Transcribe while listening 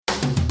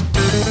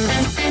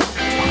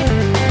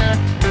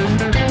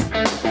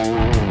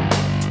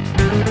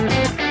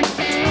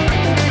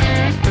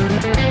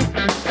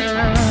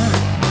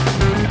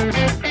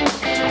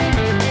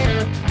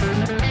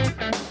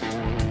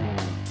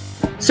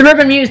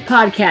Suburban Muse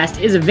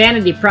Podcast is a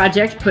vanity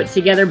project put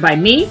together by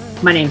me.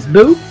 My name's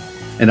Boo.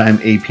 And I'm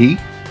AP,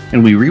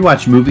 and we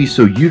rewatch movies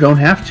so you don't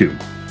have to.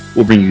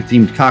 We'll bring you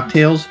themed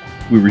cocktails.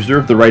 We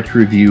reserve the right to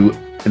review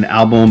an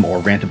album or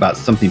rant about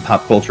something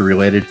pop culture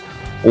related,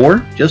 or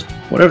just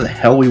whatever the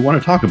hell we want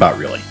to talk about,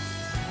 really.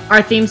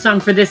 Our theme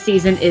song for this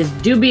season is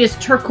Dubious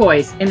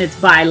Turquoise, and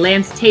it's by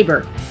Lance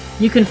Tabor.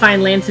 You can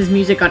find Lance's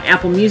music on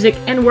Apple Music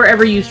and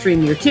wherever you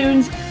stream your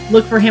tunes.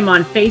 Look for him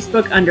on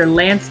Facebook under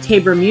Lance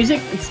Tabor Music.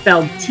 It's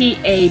spelled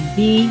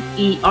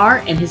T-A-B-E-R,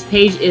 and his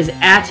page is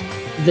at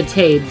The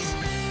Tabes.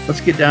 Let's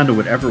get down to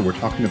whatever we're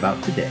talking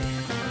about today.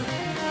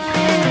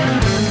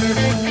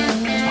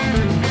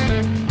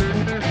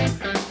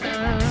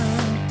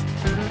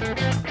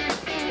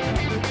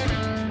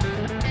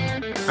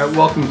 All right,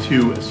 welcome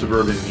to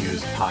Suburban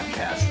Muse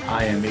Podcast.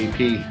 I am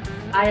AP.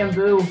 I am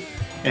Boo.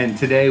 And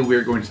today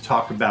we're going to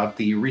talk about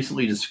the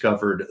recently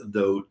discovered,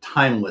 though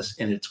timeless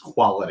in its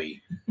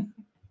quality,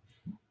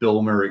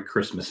 Bill Murray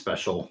Christmas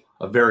special.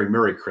 A Very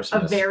Murray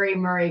Christmas. A Very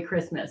Murray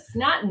Christmas.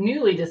 Not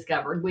newly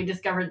discovered. We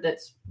discovered that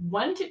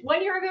 1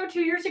 year ago,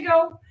 2 years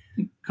ago?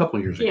 A couple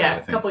years ago, Yeah, I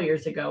think. a couple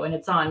years ago, and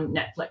it's on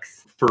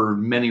Netflix. For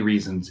many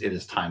reasons, it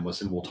is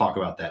timeless, and we'll talk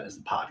about that as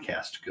the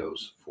podcast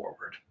goes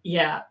forward.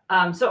 Yeah.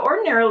 So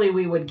ordinarily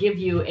we would give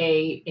you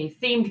a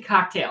themed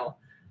cocktail.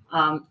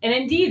 And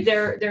indeed,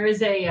 there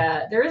is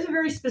a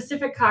very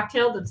specific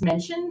cocktail that's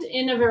mentioned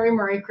in A Very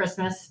Murray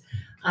Christmas.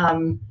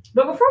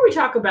 But before we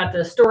talk about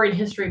the storied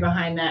history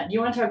behind that, do you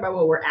want to talk about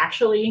what we're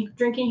actually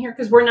drinking here?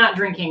 Because we're not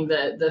drinking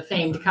the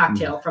famed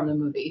cocktail from the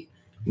movie.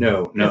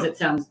 No. Because it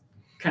sounds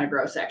kind of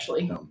gross,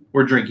 actually. No.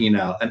 We're drinking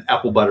an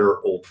apple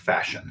butter old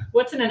fashioned.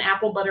 What's in an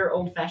apple butter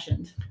old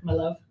fashioned, my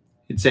love?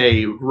 It's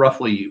a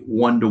roughly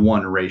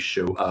 1-to-1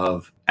 ratio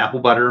of apple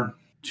butter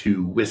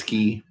to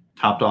whiskey,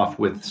 topped off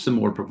with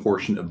similar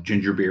proportion of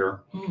ginger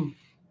beer. Mm.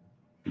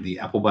 The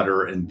apple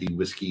butter and the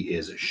whiskey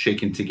is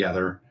shaken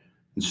together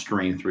and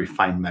strained through a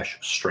fine mesh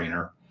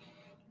strainer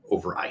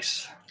over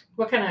ice.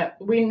 What kind of,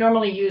 we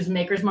normally use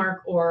Maker's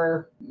Mark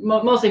or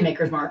mostly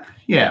Maker's Mark.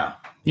 Yeah,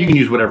 you can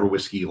use whatever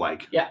whiskey you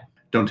like. Yeah.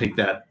 Don't take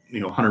that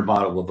 100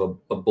 bottle of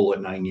a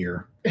Bullet 9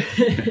 year.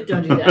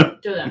 Don't do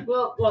that. Do that.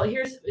 Well,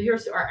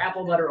 here's our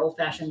apple butter old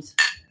fashions.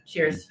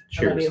 Cheers.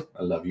 Cheers.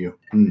 I love you.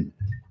 And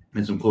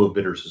some clove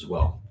bitters as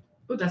well.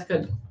 Oh, that's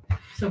good.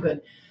 So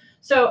good.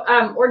 So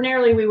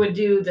ordinarily we would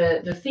do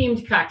the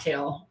themed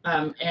cocktail.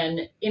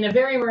 And in A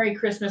Very Murray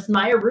Christmas,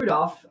 Maya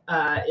Rudolph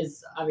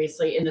is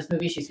obviously in this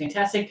movie. She's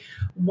fantastic.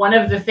 One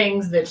of the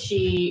things that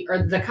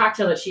the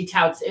cocktail that she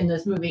touts in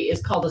this movie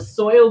is called a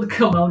soiled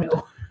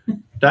kimono.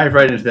 Dive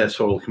right into that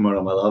soiled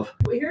kimono, my love.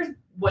 Here's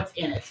what's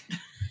in it.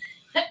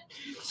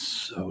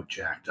 So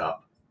jacked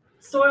up.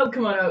 Soiled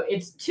kimono.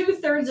 It's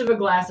 2/3 of a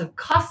glass of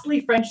costly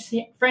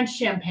French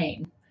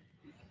champagne.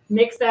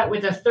 Mix that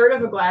with 1/3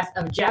 of a glass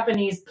of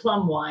Japanese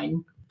plum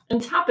wine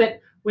and top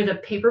it with a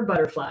paper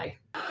butterfly.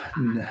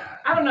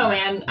 I don't know,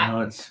 man.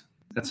 No,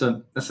 that's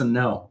a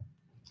no.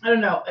 I don't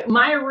know.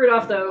 Maya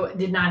Rudolph, though,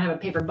 did not have a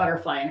paper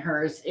butterfly in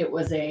hers. It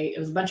was a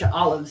bunch of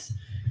olives,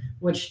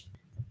 which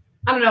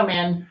I don't know,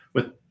 man.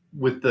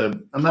 With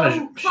the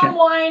plum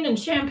wine and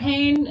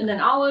champagne and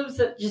then olives,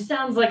 that just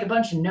sounds like a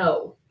bunch of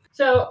no.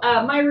 So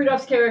Maya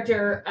Rudolph's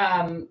character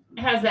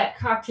has that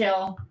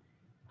cocktail.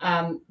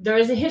 There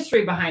is a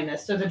history behind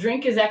this. So the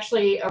drink is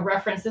actually a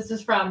reference. This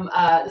is from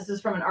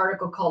an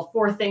article called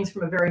 4 Things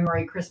from A Very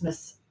Murray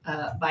Christmas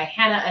by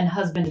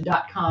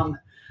HannahAndHusband.com.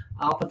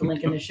 I'll put the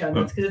link in the show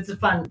notes because it's a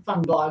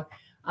fun blog.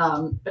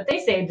 But they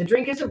say the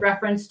drink is a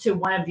reference to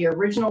one of the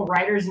original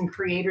writers and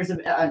creators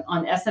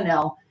on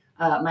SNL,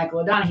 Michael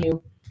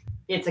O'Donoghue.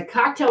 It's a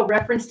cocktail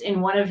referenced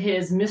in one of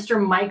his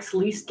Mr. Mike's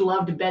Least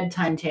Loved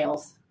Bedtime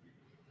Tales.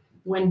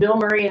 When Bill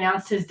Murray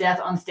announced his death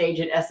on stage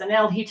at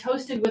SNL, he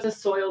toasted with a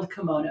soiled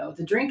kimono.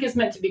 The drink is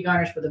meant to be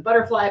garnished with a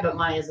butterfly, but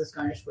Maya's is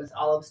garnished with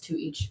olives, to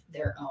each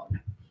their own.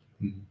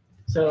 Mm-hmm.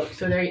 So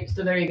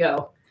there you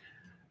go.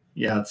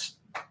 Yeah,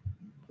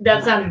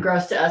 that sounded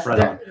gross to us.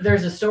 Right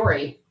there's a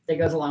story that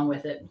goes along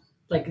with it.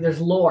 Like there's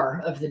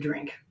lore of the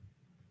drink.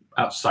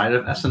 Outside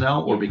of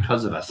SNL or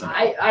because of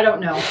SNL? I don't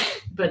know,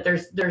 but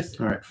there's.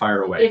 All right,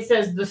 fire away. It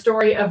says the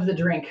story of the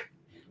drink.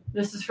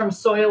 This is from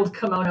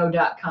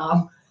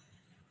soiledkimono.com.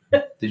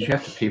 Did you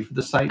have to pay for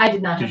the site? I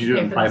did not. Did you do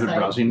it in private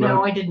browsing mode?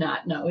 No, I did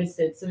not. No, it's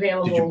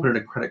available. Did you put in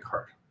a credit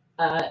card?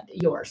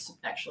 Yours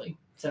actually.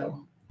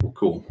 So.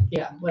 Cool.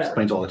 Yeah, whatever.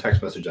 Explains all the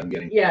text message I'm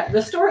getting. Yeah,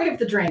 the story of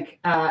the drink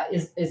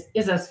is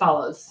as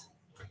follows: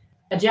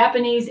 a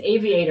Japanese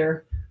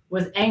aviator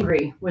was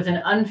angry with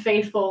an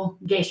unfaithful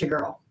geisha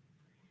girl.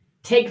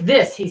 "Take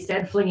this," he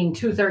said, flinging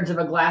 2/3 of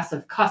a glass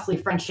of costly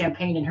French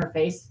champagne in her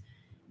face.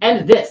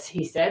 "And this,"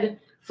 he said,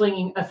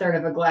 flinging 1/3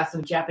 of a glass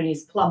of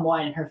Japanese plum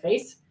wine in her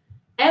face.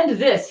 "And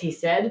this," he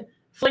said,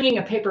 flinging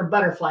a paper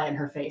butterfly in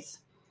her face.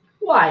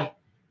 "Why,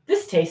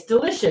 this tastes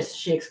delicious,"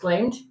 she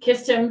exclaimed,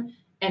 kissed him,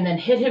 and then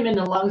hit him in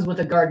the lungs with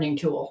a gardening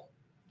tool.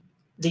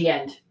 The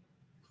end.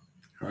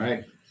 All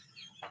right.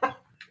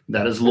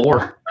 That is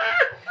lore.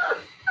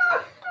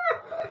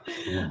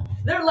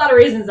 There are a lot of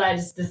reasons I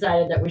just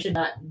decided that we should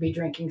not be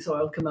drinking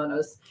soiled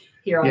kimonos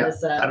here on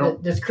this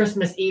this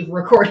Christmas Eve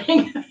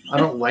recording. I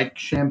don't like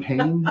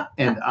champagne,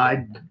 and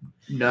I'm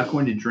not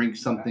going to drink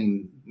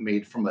something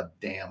made from a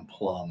damn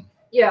plum.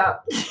 Yeah.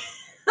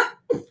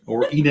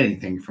 Or eat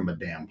anything from a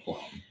damn plum.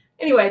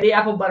 Anyway, the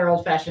apple butter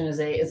old fashioned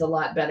is a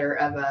lot better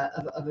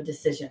of a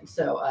decision.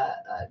 So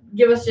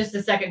give us just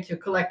a second to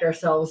collect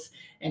ourselves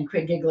and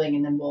quit giggling,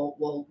 and then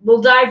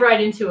we'll dive right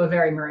into a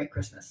very Merry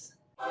Christmas.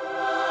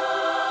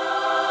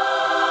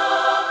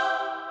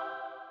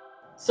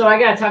 So I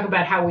got to talk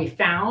about how we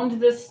found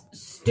this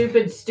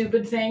stupid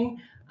thing.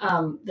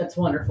 That's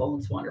wonderful.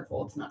 It's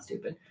wonderful. It's not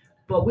stupid.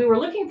 But we were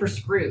looking for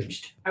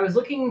Scrooged. I was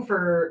looking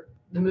for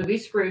the movie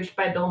Scrooged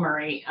by Bill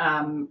Murray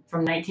from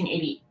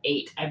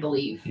 1988, I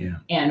believe. Yeah.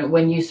 And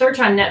when you search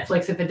on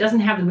Netflix, if it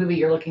doesn't have the movie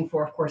you're looking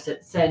for, of course,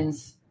 it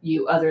sends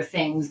you other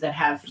things that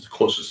have... It's the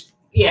closest.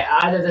 Yeah,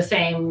 either the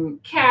same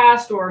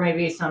cast or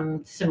maybe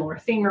some similar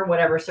theme or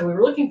whatever. So we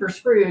were looking for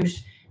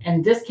Scrooged,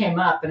 and this came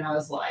up, and I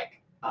was like,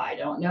 I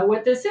don't know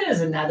what this is,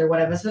 and neither one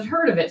of us had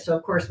heard of it. So,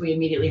 of course, we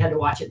immediately had to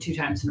watch it 2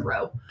 times in a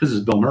row. Because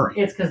it's Bill Murray.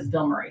 It's because it's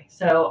Bill Murray.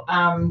 So,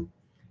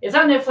 it's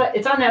on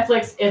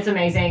Netflix. It's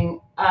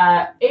amazing.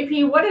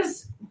 AP, what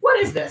is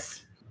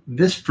this?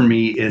 This, for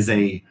me, is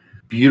a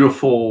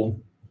beautiful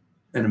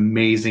and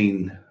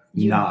amazing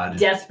nod. You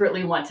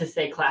desperately want to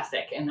say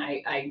classic, and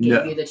I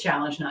gave you the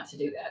challenge not to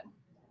do that.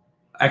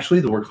 Actually,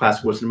 the word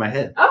classic wasn't in my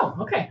head. Oh,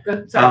 okay.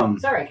 Good.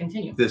 Sorry,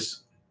 continue.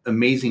 This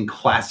amazing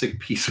classic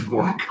piece of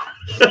work.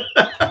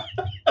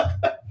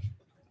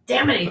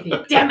 Damn it,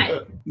 AP. Damn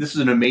it. This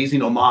is an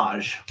amazing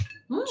homage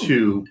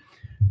to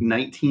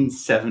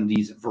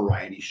 1970s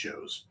variety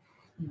shows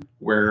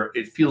where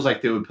it feels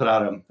like they would put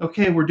out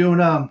we're doing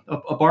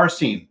a bar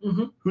scene.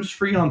 Mm-hmm. Who's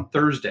free on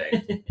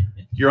Thursday?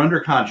 You're under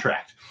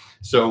contract.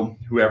 So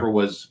whoever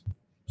was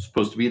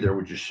supposed to be there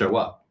would just show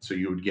up. So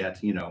you would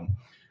get,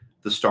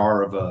 the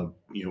star of a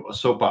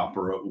soap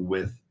opera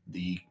with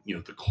the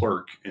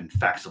clerk and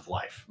Facts of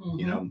Life, so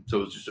it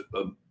was just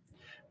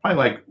probably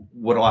like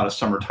what a lot of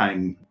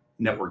summertime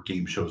network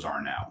game shows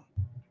are now.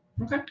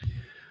 Okay.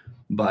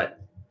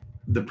 But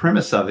the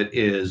premise of it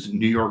is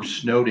New York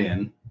snowed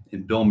in,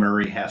 and Bill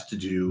Murray has to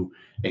do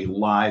a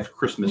live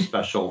Christmas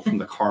special from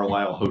the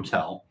Carlisle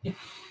Hotel,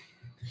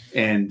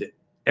 and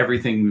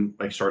everything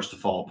starts to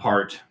fall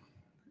apart,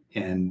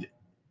 and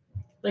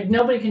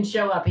nobody can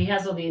show up. He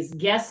has all these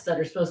guests that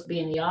are supposed to be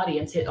in the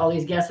audience, all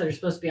these guests that are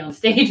supposed to be on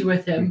stage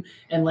with him,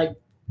 and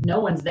no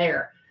one's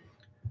there.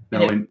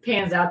 And it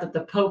pans out that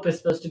the Pope is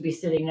supposed to be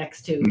sitting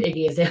next to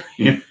Iggy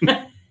Azalea.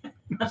 Yeah.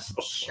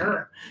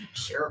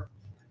 Sure.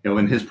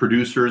 And his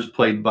producers,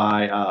 played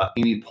by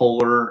Amy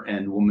Poehler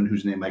and a woman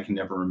whose name I can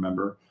never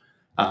remember,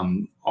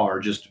 are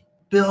just,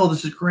 Bill,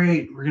 this is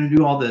great. We're going to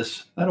do all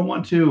this. I don't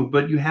want to,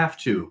 but you have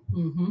to.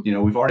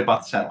 Mm-hmm. We've already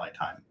bought the satellite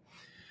time.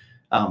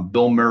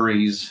 Bill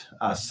Murray's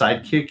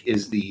sidekick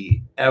is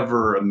the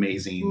ever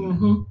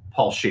amazing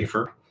Paul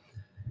Schaefer.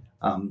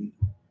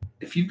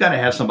 If you've got to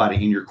have somebody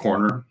in your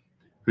corner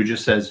who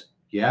just says,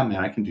 yeah,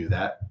 man, I can do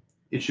that,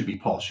 it should be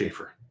Paul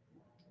Schaefer.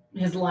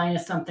 His line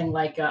is something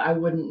like, I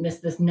wouldn't miss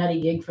this nutty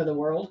gig for the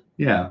world.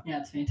 Yeah. Yeah,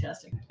 it's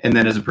fantastic. And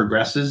then as it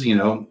progresses,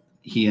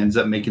 he ends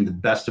up making the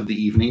best of the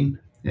evening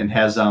and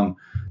has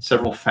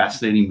several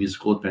fascinating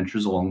musical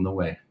adventures along the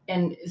way.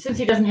 And since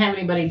he doesn't have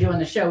anybody doing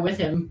the show with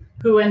him,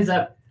 who ends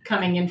up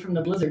coming in from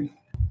the blizzard?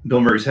 Bill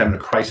Murray's having a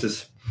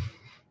crisis.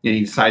 And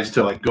he decides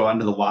to go out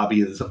into the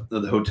lobby of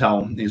the hotel.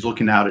 And he's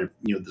looking out at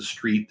the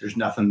street. There's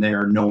nothing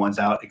there. No one's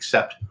out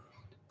except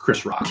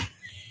Chris Rock.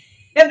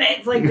 And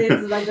it's like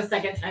the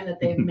second time that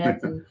they've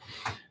met.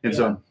 And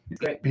so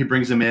he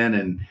brings him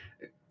in,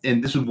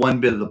 and this is one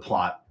bit of the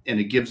plot, and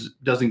it gives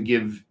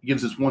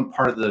this one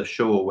part of the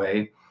show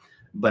away,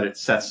 but it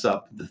sets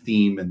up the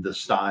theme and the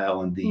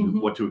style and the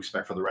what to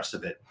expect for the rest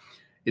of it.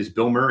 Is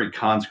Bill Murray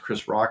cons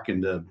Chris Rock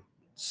into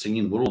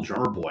singing "Little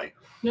Drummer Boy"?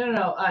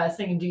 No.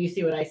 Singing "Do You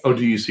See What I See"? Oh,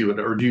 do you see what?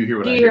 Or do you hear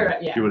what I hear? Hear?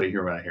 Yeah. Do what I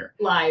hear? What I hear?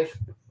 Live,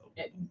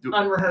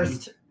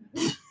 unrehearsed.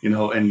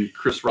 And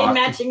Chris Rock in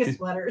matching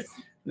sweaters.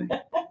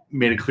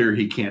 Made it clear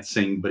he can't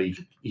sing, but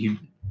he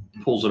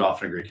pulls it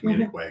off in a great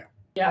comedic way.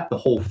 Yeah. The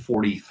whole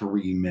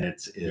 43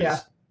 minutes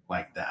is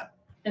like that.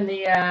 And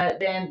they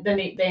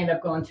end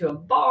up going to a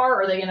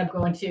bar, or they end up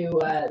going to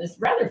this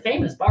rather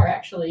famous bar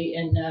actually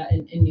in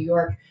New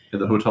York. Yeah,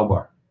 the hotel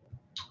bar.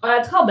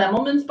 It's called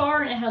Bemelman's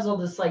Bar, and it has all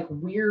this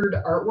weird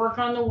artwork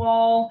on the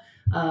wall.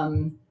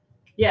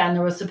 And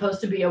there was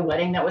supposed to be a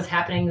wedding that was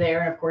happening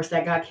there, and of course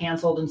that got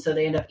canceled, and so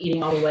they end up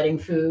eating all the wedding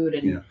food.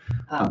 And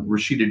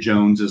Rashida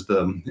Jones is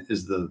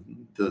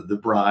the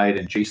bride,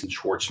 and Jason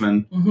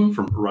Schwartzman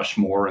from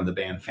Rushmore and the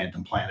band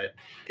Phantom Planet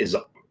is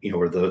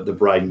or the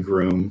bride and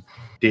groom.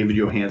 David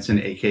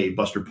Johansen, aka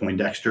Buster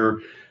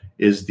Poindexter,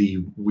 is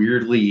the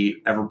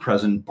weirdly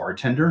ever-present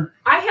bartender.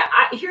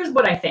 Here's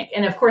what I think,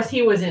 and of course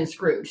he was in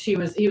Scrooge. He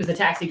was a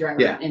taxi driver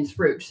in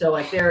Scrooge,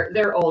 so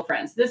they're old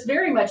friends. This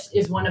very much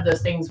is one of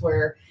those things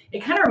where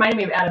it kind of reminded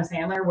me of Adam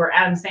Sandler, where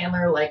Adam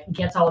Sandler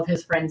gets all of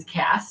his friends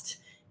cast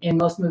in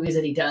most movies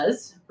that he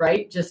does,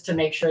 right? Just to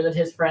make sure that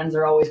his friends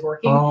are always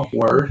working. Oh,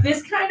 word.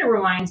 This kind of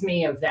reminds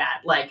me of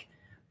that. Like,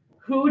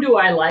 who do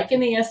I like in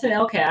the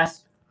SNL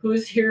cast?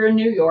 Who's here in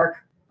New York?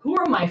 Who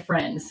are my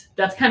friends?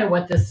 That's kind of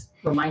what this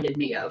reminded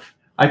me of.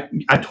 I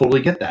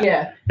totally get that.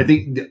 Yeah. I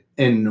think,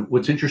 and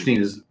what's interesting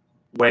is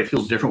why it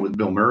feels different with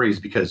Bill Murray is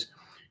because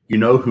you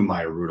know who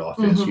Maya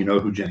Rudolph is, you know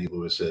who Jenny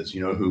Lewis is,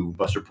 you know who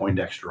Buster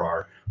Poindexter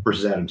are,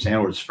 versus Adam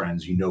Sandler's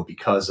friends, you know,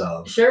 because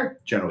of,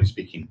 generally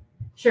speaking.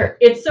 Sure.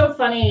 It's so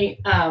funny.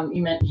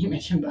 You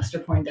mentioned Buster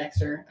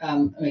Poindexter. I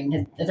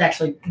mean, it's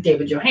actually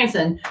David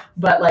Johansen,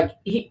 but like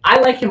I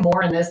like him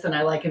more in this than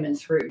I like him in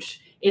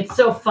Scrooge. It's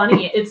so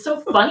funny. It's so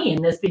funny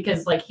in this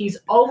because like he's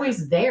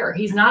always there.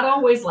 He's not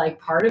always like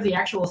part of the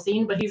actual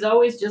scene, but he's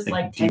always just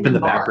like deep in the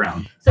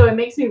background. So it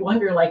makes me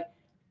wonder, like,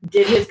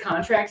 did his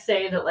contract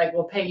say that like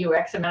we'll pay you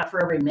X amount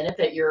for every minute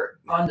that you're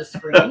on the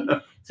screen?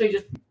 So he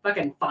just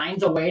fucking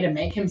finds a way to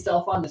make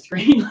himself on the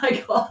screen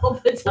like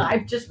all the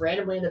time, just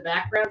randomly in the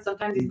background.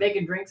 Sometimes he's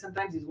making drinks,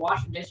 sometimes he's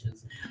washing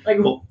dishes. Like,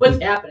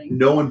 what's happening?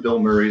 Knowing Bill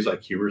Murray's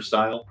like humor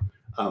style,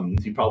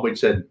 he probably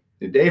said,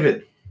 hey,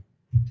 David,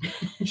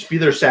 just be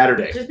there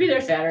Saturday. Just be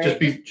there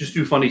Saturday. Just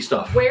do funny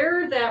stuff.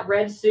 Wear that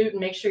red suit and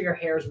make sure your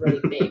hair is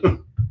really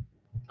big.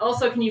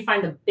 Also, can you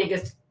find the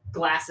biggest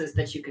glasses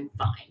that you can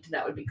find?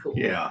 That would be cool.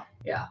 Yeah.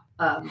 Yeah.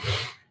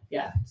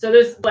 So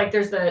there's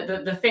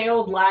the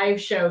failed live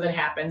show that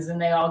happens,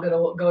 and they all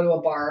go to a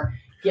bar,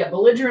 get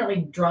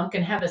belligerently drunk,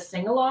 and have a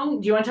sing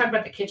along. Do you want to talk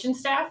about the kitchen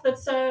staff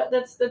that's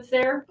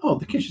there? Oh,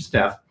 the kitchen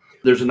staff.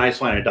 There's a nice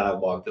line of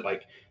dialogue that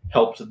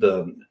helped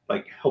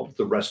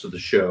the rest of the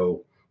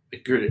show,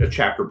 a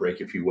chapter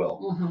break, if you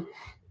will. Mm-hmm.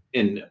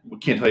 And we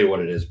can't tell you what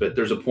it is, but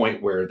there's a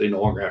point where they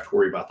no longer have to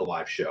worry about the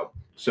live show,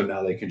 so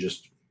now they can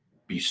just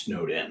be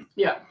snowed in.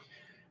 Yeah.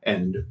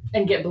 And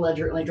get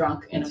belligerently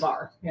drunk in a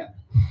bar. Yeah.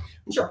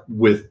 Sure.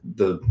 With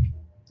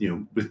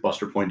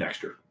Buster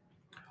Poindexter.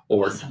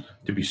 Or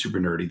to be super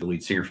nerdy, the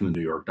lead singer from the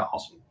New York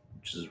Dolls,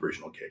 which is his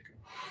original gig.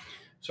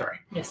 Sorry.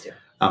 Yes, dear.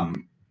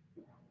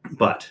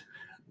 But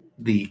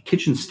the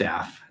kitchen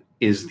staff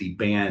is the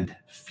band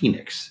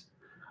Phoenix,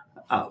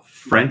 a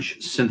French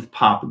synth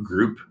pop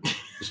group.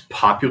 Was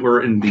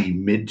popular in the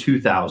mid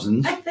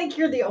 2000s. I think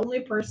you're the only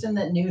person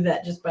that knew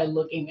that just by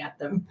looking at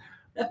them.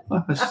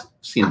 I've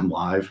seen them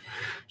live.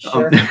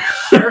 Sure.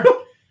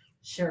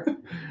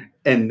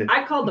 And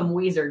I called them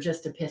Weezer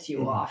just to piss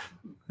you off.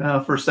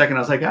 For a second, I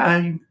was like,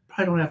 I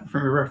don't have a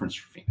frame of reference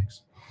for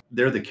Phoenix.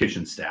 They're the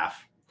kitchen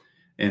staff,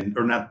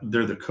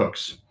 they're the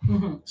cooks.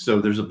 Mm-hmm. So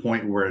there's a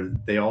point where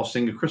they all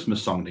sing a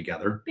Christmas song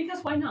together.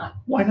 Because why not?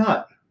 Why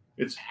not?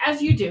 It's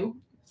as you do.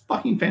 It's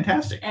fucking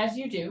fantastic. As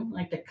you do.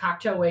 Like the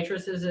cocktail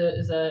waitress is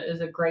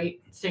a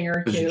great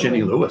singer too. There's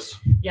Jenny Lewis.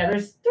 Yeah,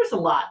 there's a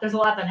lot. There's a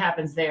lot that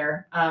happens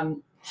there.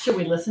 Should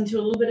we listen to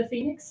a little bit of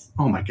Phoenix?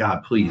 Oh my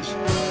God, please.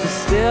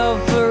 Still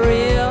for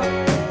real,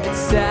 it's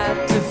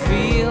sad to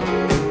feel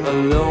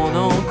alone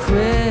on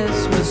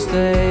Christmas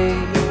Day.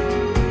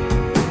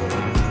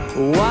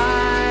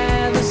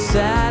 Why the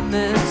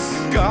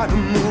sadness? Gotta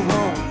move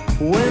on.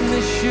 When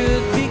there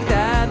should be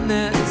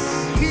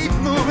gladness. Keep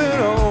moving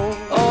on.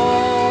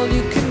 All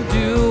you can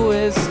do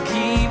is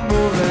keep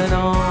moving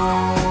on.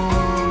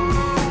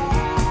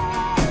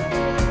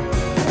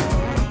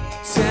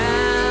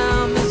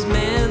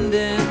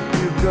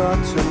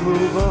 To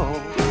move on.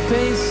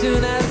 Pain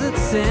soon as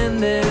it's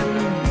ending.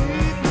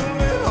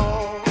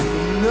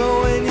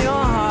 Knowing your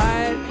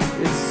heart,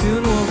 it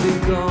soon will be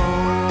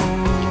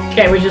gone.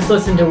 Okay, we just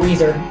listened to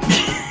Weezer.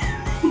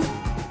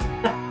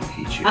 I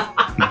hate you.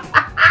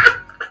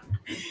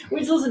 We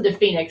just listened to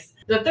Phoenix.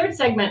 The third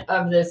segment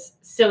of this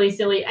silly,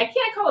 I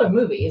can't call it a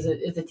movie. Is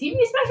it a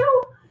TV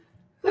special?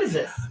 What is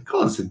this? I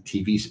call this a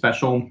TV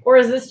special. Or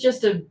is this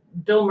just a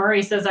Bill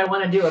Murray says I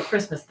want to do a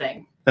Christmas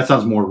thing? That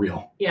sounds more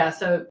real. Yeah,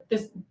 so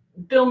this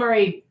Bill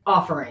Murray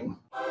offering.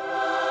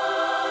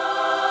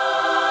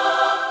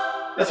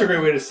 That's a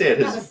great way to say it.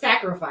 Not a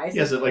sacrifice. He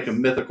has like a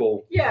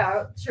mythical.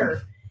 Yeah,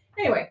 sure.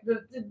 Anyway,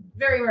 the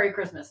very Merry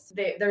Christmas.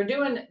 They're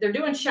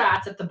doing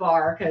shots at the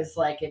bar because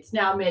like it's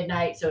now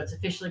midnight, so it's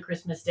officially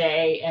Christmas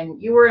Day.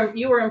 And you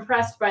were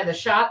impressed by the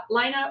shot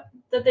lineup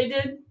that they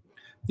did.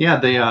 Yeah,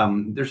 they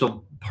there's a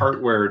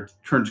part where it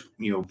turns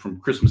from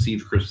Christmas Eve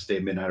to Christmas Day,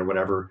 midnight or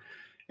whatever,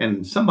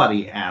 and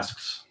somebody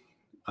asks,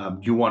 do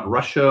you want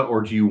Russia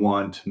or do you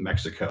want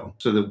Mexico?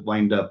 So they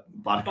lined up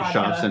vodka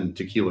shots and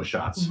tequila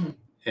shots. Mm-hmm.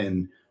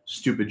 And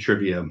stupid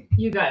trivia.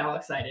 You got all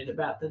excited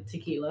about the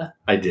tequila.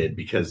 I did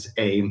because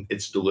A,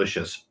 it's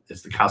delicious.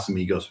 It's the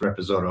Casamigos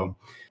Reposado.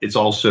 It's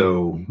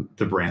also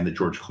the brand that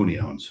George Clooney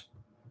owns.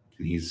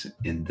 And he's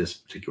in this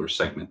particular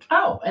segment.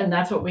 Oh, and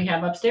that's what we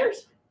have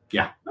upstairs?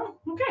 Yeah. Oh,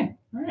 okay.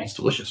 All right. It's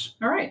delicious.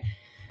 All right.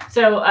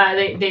 So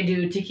they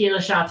do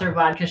tequila shots or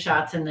vodka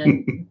shots, and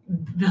then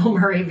Bill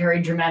Murray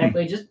very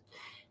dramatically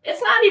it's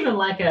not even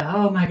like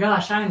oh my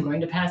gosh, I'm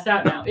going to pass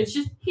out now. It's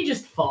just, he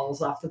just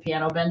falls off the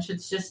piano bench.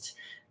 It's just,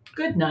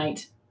 good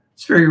night.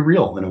 It's very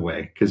real in a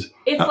way. Because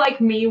it's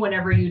like me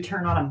whenever you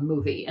turn on a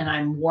movie and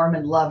I'm warm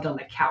and loved on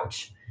the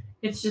couch.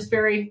 It's just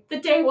the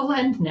day will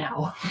end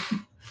now.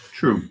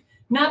 True.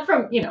 Not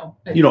from, You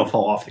don't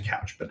fall off the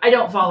couch, but I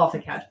don't fall off the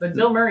couch, but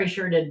Bill Murray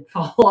sure did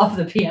fall off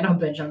the piano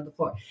bench on the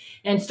floor,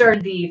 and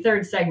started the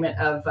third segment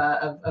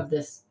of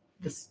this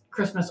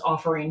Christmas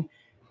offering,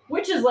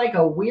 which is like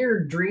a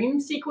weird dream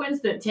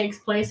sequence that takes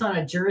place on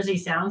a Jersey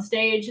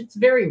soundstage. It's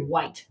very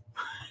white.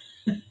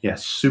 yeah,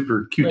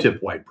 super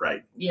Q-tip white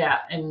bright. Yeah,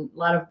 and a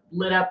lot of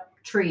lit up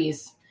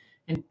trees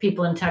and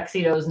people in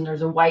tuxedos, and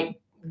there's a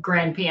white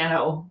grand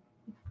piano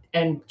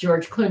and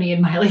George Clooney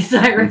and Miley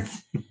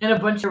Cyrus and a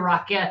bunch of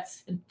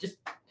Rockettes.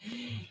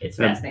 It's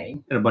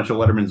fascinating. And a bunch of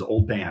Letterman's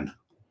old band.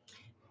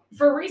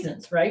 For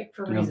reasons, right?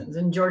 For reasons.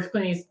 And George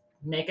Clooney's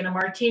making a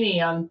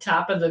martini on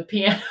top of the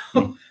piano.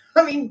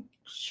 I mean,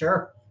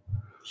 sure.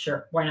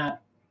 Why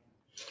not?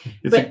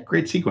 It's a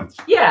great sequence.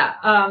 Yeah.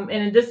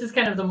 And this is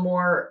kind of the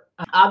more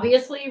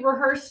obviously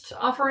rehearsed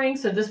offering.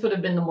 So this would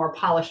have been the more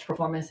polished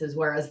performances,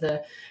 whereas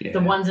the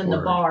ones in the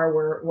bar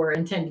were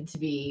intended to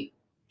be,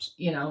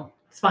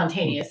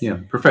 spontaneous. Yeah,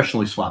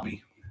 professionally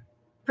sloppy.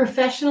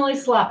 Professionally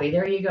sloppy.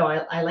 There you go.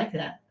 I like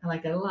that. I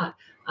like that a lot.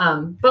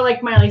 But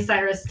like Miley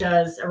Cyrus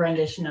does a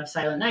rendition of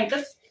Silent Night,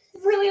 that's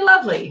really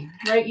lovely,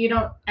 right? You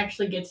don't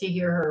actually get to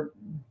hear her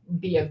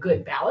be a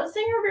good ballad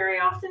singer very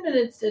often, and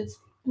it's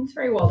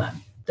very well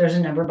done. There's a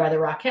number by the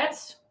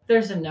Rockettes.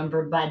 There's a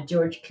number by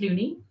George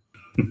Clooney.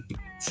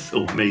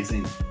 So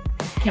amazing.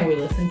 Can we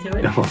listen to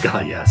it? Oh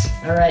God, yes.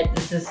 All right,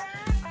 this is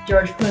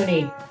George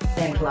Clooney,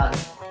 Santa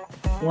Claus.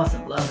 Want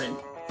some loving.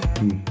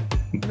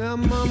 Now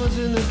mama's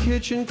in the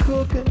kitchen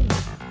cooking,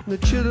 the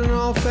children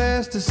all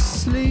fast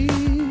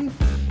asleep.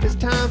 It's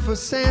time for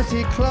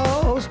Santa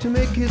Claus to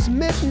make his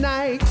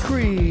midnight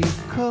creep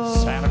call.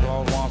 Santa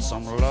Claus wants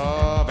some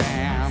loving.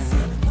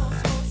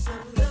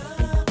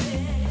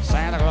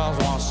 Santa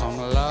Claus wants some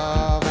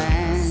loving.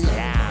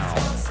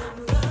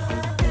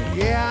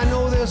 Yeah, I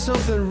know there's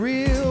something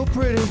real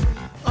pretty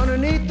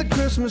underneath the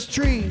Christmas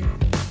tree.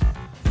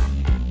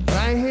 But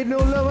I ain't had no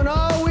loving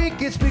all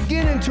week, it's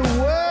beginning to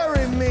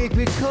worry me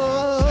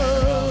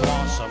because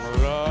Wants some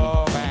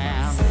loving.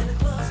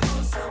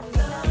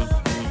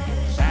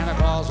 Santa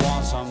Claus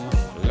wants some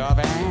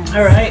loving.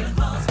 All right.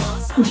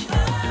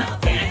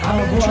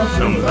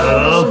 Some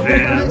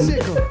loving.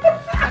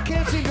 I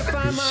can't seem to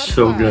find my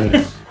So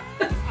good.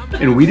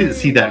 And we didn't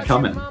see that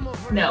coming.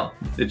 No.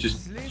 It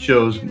just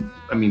shows,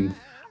 I mean,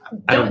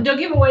 Don't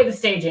give away the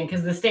staging,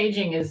 because the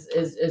staging is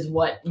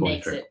what Totally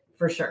makes fair. it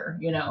for sure.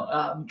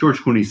 George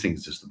Clooney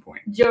sings is the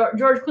point.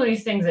 George Clooney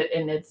sings it,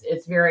 and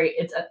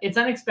it's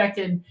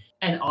unexpected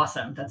and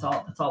awesome. That's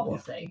all we'll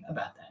say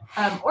about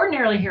that.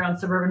 Ordinarily here on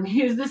Suburban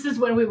Muse, this is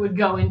when we would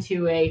go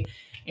into a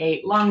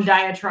long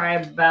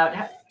diatribe about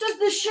does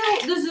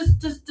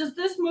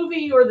this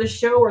movie or the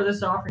show or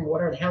this offering,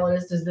 whatever the hell it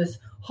is, does this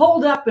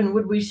hold up, and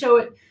would we show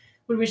it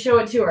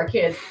to our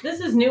kids? This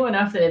is new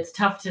enough that it's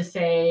tough to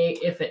say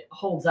if it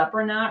holds up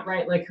or not,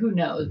 right? Like, who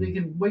knows? We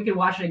could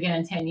watch it again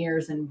in 10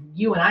 years and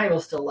you and I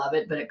will still love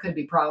it, but it could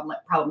be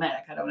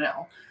problematic. I don't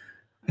know.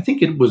 I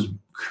think it was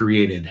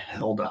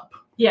held up.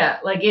 Yeah,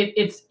 like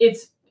it's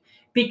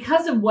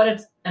because of what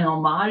it's an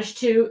homage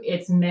to,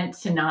 it's meant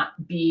to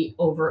not be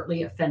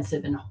overtly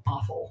offensive and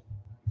awful.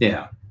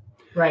 Yeah.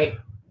 Right.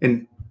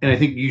 And I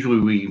think usually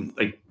we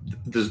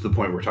this is the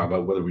point we're talking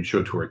about whether we show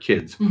it to our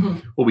kids. Mm-hmm.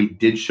 Well, we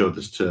did show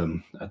this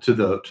to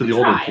the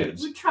older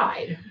kids. We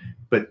tried.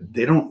 But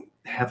they don't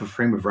have a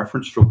frame of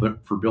reference for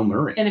Bill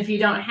Murray. And if you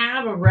don't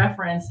have a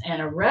reference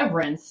and a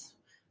reverence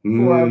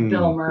for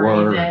Bill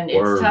Murray, then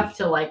it's tough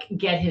to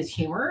get his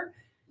humor.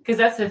 Because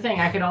that's the thing.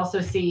 I could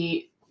also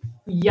see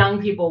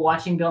young people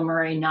watching Bill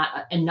Murray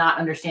not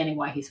understanding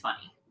why he's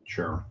funny.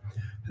 Sure.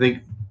 I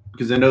think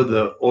because I know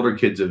the older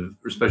kids have,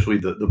 especially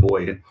the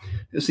boy,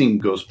 has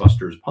seen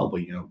Ghostbusters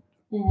probably,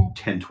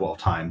 10, 12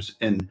 times.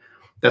 And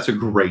that's a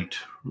great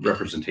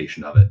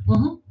representation of it,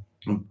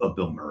 of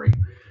Bill Murray.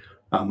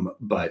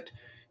 But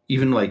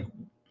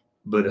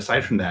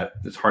aside from that,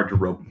 it's hard to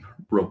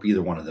rope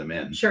either one of them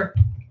in. Sure.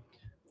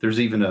 There's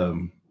even a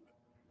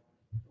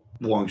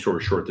long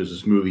story short, there's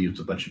this movie with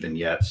a bunch of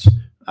vignettes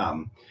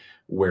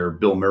where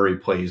Bill Murray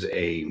plays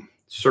a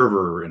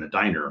server in a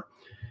diner,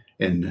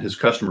 and his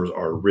customers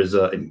are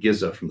RZA and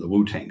GZA from the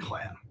Wu-Tang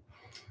Clan.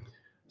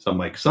 So I'm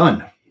like,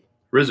 son,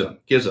 RZA,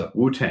 GZA,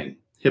 Wu-Tang,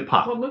 hip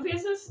hop. What movie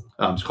is this?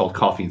 It's called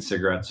Coffee and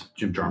Cigarettes,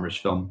 Jim Jarmusch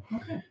film.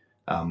 Okay.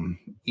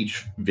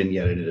 Each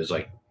vignette in it is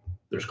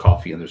there's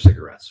coffee and there's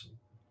cigarettes.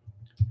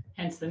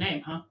 Hence the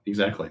name, huh?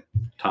 Exactly.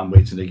 Tom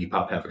Waits and Iggy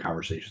Pop have a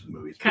conversation in the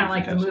movie. It's kind of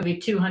like fantastic. The movie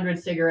 200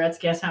 Cigarettes.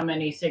 Guess how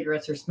many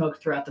cigarettes are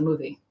smoked throughout the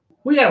movie?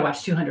 We got to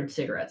watch 200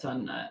 Cigarettes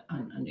on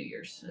New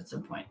Year's at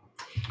some point.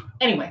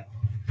 Anyway.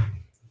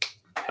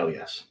 Hell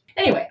yes.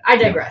 Anyway, I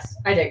digress.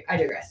 I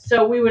digress.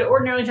 So we would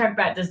ordinarily talk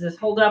about, does this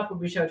hold up? Would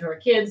we show it to our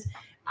kids?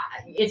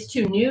 It's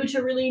too new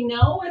to really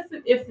know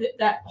if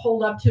that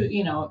hold up to,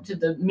 to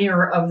the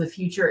mirror of the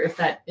future, if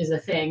that is a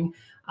thing.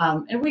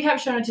 And we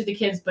have shown it to the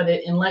kids, but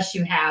unless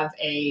you have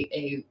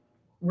a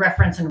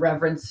reference and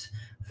reverence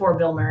for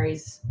Bill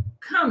Murray's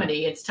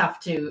comedy, it's tough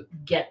to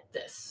get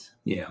this.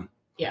 Yeah.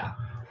 Yeah.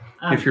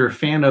 If you're a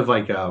fan of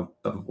a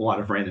lot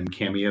of random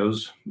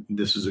cameos,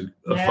 this is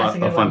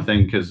a fun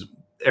thing because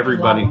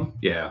everybody, A lot of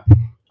yeah,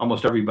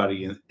 almost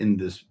everybody in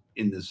this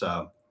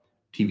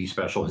TV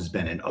special has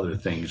been in other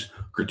things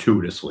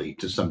gratuitously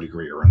to some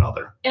degree or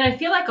another. And I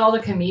feel like all the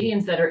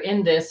comedians that are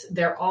in this,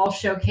 they're all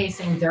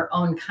showcasing their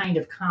own kind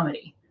of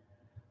comedy.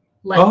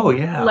 Like,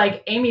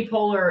 like Amy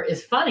Poehler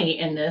is funny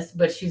in this,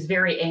 but she's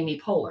very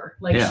Amy Poehler.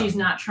 Like she's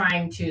not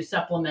trying to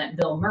supplement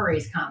Bill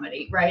Murray's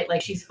comedy, right?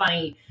 Like she's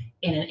funny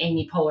in an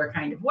Amy Poehler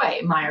kind of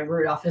way. Maya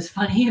Rudolph is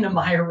funny in a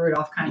Maya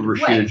Rudolph kind of way.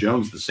 Rashida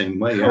Jones the same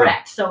way.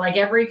 Correct. So like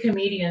every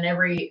comedian and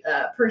every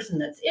person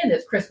that's in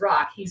this, Chris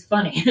Rock, he's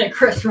funny in a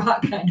Chris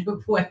Rock kind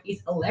of way.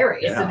 He's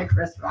hilarious in a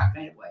Chris Rock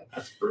kind of way.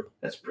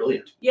 That's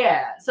brilliant.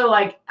 Yeah. So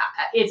like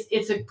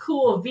it's a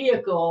cool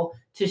vehicle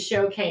to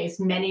showcase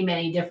many,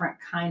 many different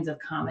kinds of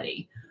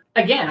comedy.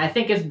 Again, I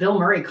think it's Bill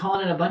Murray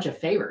calling in a bunch of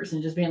favors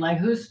and just being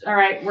like, all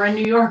right, we're in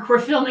New York. We're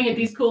filming at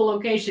these cool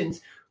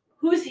locations.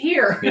 Who's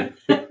here?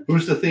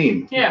 Who's the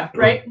theme? Yeah,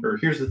 right. Or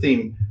here's the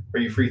theme. Are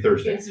you free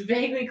Thursday? It's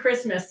vaguely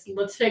Christmas.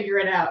 Let's figure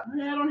it out. I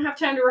don't have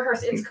time to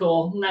rehearse. It's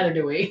cool. Neither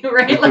do we.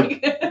 Right?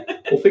 Like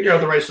we'll figure out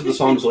the rest of the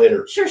songs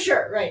later.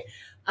 Sure. Right.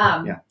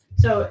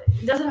 So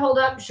does it hold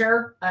up?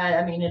 Sure.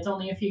 I mean, it's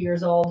only a few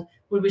years old.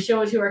 Would we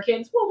show it to our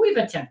kids? Well, we've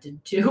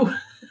attempted to.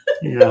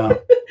 Yeah.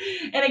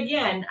 And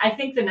again, I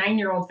think the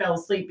 9-year-old fell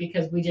asleep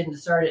because we didn't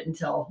start it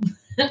until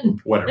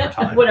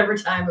whatever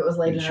time it was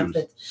late enough. She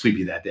was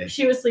sleepy that day.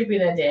 She was sleepy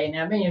that day.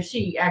 Now, I mean, if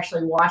she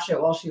actually watched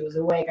it while she was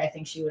awake, I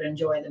think she would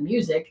enjoy the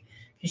music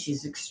because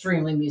she's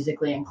extremely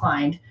musically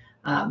inclined.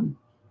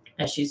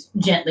 As she's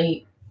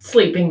gently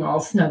sleeping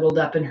all snuggled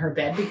up in her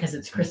bed because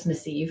it's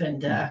Christmas Eve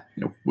and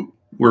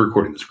we're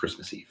recording this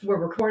Christmas Eve. We're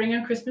recording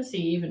on Christmas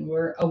Eve and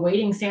we're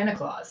awaiting Santa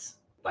Claus.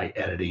 By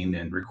editing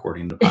and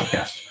recording the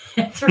podcast.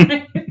 That's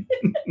right.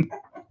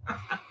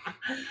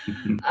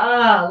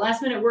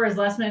 Last minute words,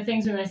 last minute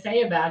things we want to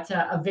say about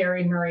a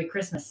very Murray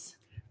Christmas.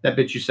 That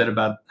bit you said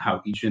about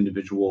how each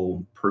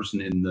individual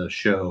person in the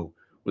show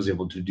was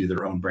able to do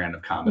their own brand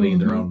of comedy,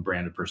 their own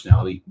brand of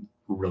personality.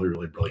 Really,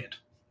 really brilliant.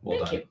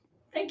 Well done.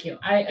 Thank you.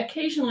 I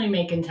occasionally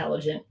make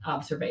intelligent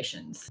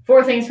observations.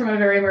 4 things from a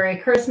very Merry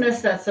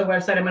Christmas. That's the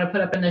website I'm going to put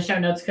up in the show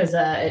notes because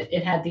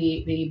it had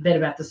the bit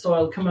about the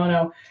soiled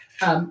kimono.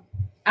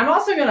 I'm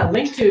also going to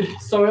link to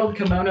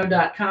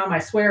soiledkimono.com. I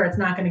swear it's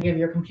not going to give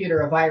your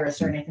computer a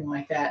virus or anything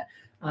like that.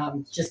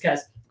 Just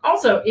because.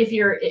 Also,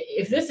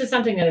 if this is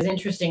something that is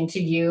interesting to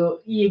you,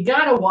 you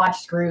got to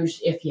watch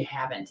Scrooge if you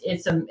haven't.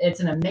 It's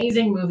an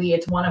amazing movie.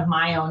 It's one of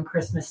my own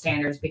Christmas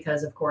standards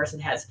because, of course,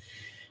 it has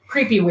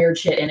creepy, weird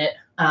shit in it.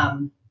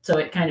 So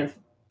it kind of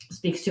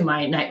speaks to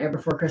my Nightmare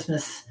Before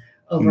Christmas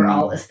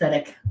overall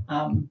aesthetic.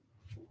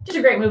 Just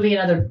a great movie.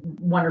 Another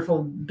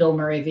wonderful Bill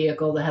Murray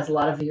vehicle that has a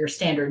lot of your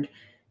standard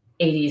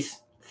 80s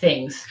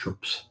things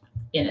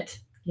in it.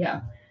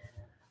 Yeah.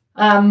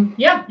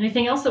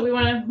 Anything else that we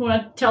want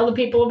to tell the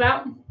people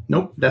about?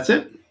 Nope. That's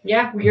it.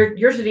 Yeah.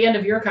 You're to the end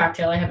of your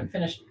cocktail. I haven't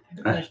finished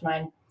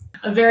mine.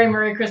 A Very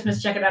Merry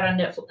Christmas. Check it out on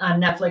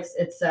Netflix.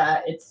 It's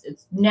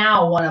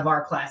now one of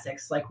our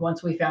classics. Like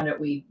once we found it,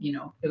 it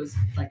was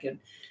like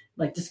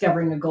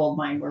discovering a gold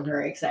mine. We're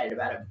very excited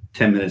about it.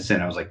 10 minutes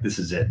in, I was like, this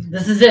is it.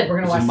 This is it.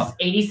 We're going to watch this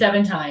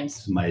 87 times.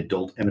 This is my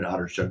adult Emmett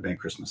Otter's Jug Band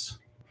Christmas.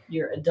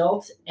 Your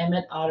adult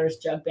Emmett Otter's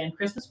Jug Band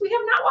Christmas. We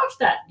have not watched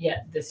that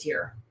yet this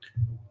year.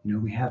 No,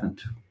 we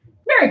haven't.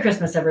 Merry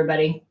Christmas,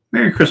 everybody.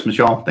 Merry Christmas,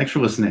 y'all. Thanks for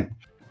listening.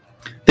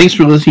 Thanks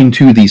for listening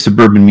to the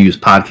Suburban Muse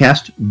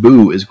podcast.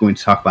 Boo is going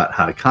to talk about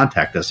how to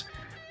contact us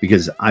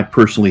because I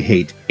personally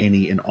hate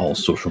any and all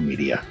social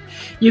media.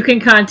 You can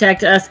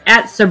contact us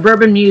at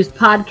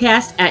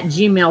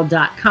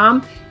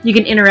suburbanmusepodcast@gmail.com. You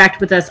can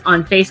interact with us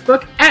on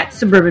Facebook at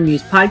Suburban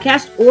Muse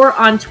Podcast or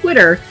on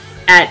Twitter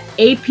at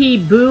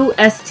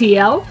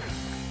APBooSTL.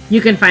 You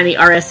can find the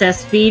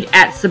RSS feed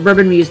at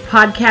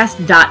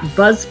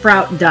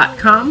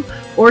suburbanmusepodcast.buzzsprout.com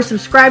or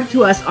subscribe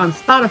to us on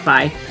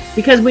Spotify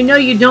because we know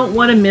you don't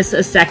want to miss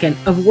a second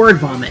of word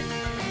vomit.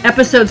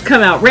 Episodes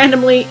come out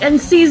randomly and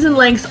season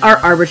lengths are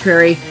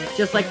arbitrary.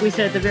 Just like we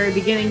said at the very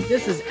beginning,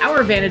 this is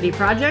our vanity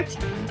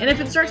project, and if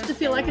it starts to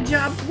feel like a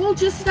job, we'll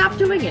just stop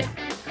doing it.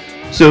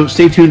 So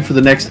stay tuned for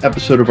the next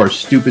episode of our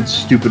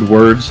stupid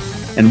words,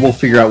 and we'll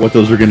figure out what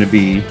those are going to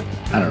be,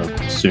 I don't know,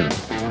 soon.